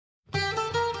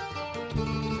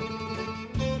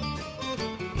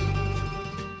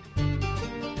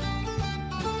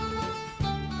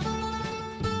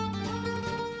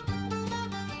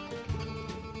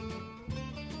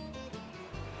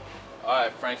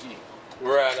Alright, Frankie.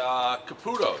 We're at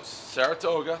Caputos,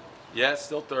 Saratoga. Yeah, it's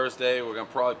still Thursday. We're going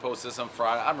to probably post this on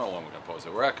Friday. I don't know when we're going to post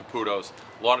it. We're at Caputos.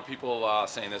 A lot of people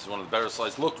saying this is one of the better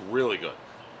slices. Looked really good.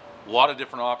 A lot of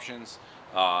different options.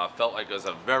 Felt like it was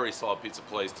a very solid pizza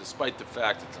place, despite the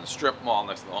fact it's in a strip mall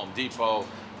next to the Home Depot,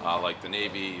 like the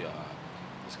Navy,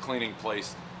 this cleaning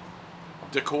place.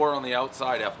 Decor on the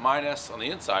outside, F-. On the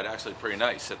inside, actually pretty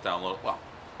nice. Sit down, well,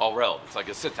 all relative. It's like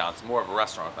a sit down. It's more of a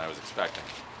restaurant than I was expecting.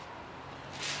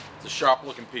 It's a sharp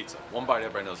looking pizza. One bite,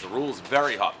 everybody knows the rules.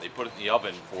 Very hot. They put it in the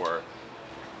oven for,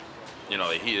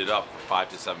 they heat it up for 5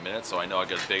 to 7 minutes. So I know I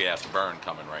got a big ass burn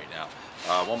coming right now.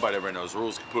 One bite, everybody knows the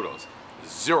rules. Caputos.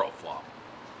 Zero flop.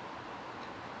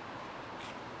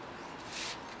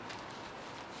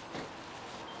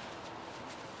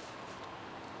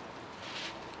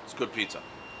 It's good pizza.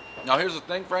 Now here's the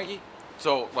thing, Frankie.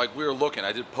 So like we were looking,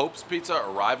 I did Pope's Pizza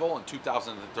Arrival in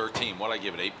 2013. What I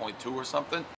give it, 8.2 or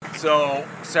something? So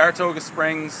Saratoga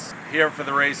Springs, here for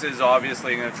the races,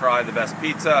 obviously going to try the best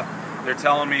pizza. They're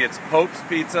telling me it's Pope's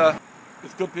Pizza.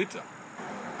 It's good pizza.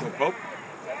 Good Pope.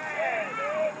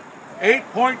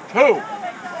 8.2.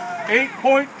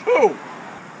 8.2.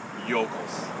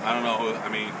 Yokels. I don't know, I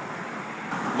mean,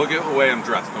 look at the way I'm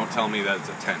dressed. Don't tell me that it's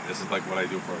a 10. This is like what I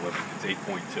do for a living. It's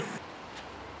 8.2.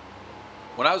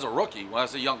 When I was a rookie, when I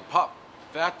was a young pup,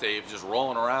 Fat Dave just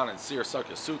rolling around in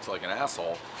seersucker suits like an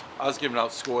asshole, I was giving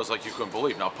out scores like you couldn't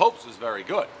believe. Now, Pope's is very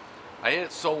good. I ate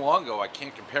it so long ago, I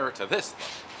can't compare it to this, though.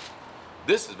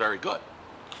 This is very good.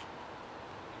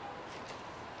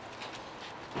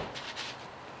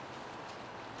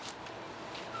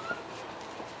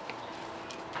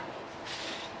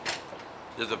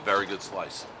 This is a very good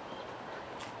slice.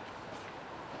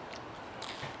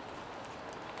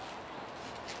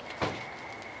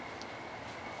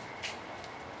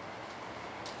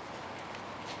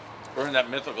 We're in that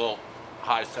mythical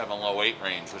high 7, low 8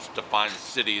 range, which defines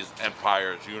cities,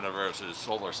 empires, universes,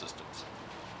 solar systems.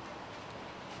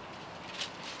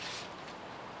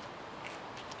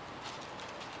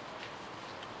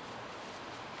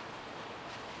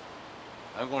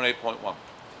 I'm going 8.1.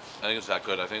 I think it's that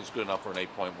good. I think it's good enough for an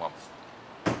 8.1.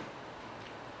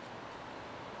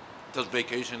 Does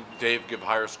Vacation Dave give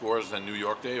higher scores than New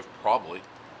York Dave? Probably.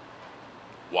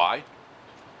 Why?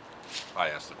 I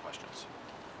ask the questions.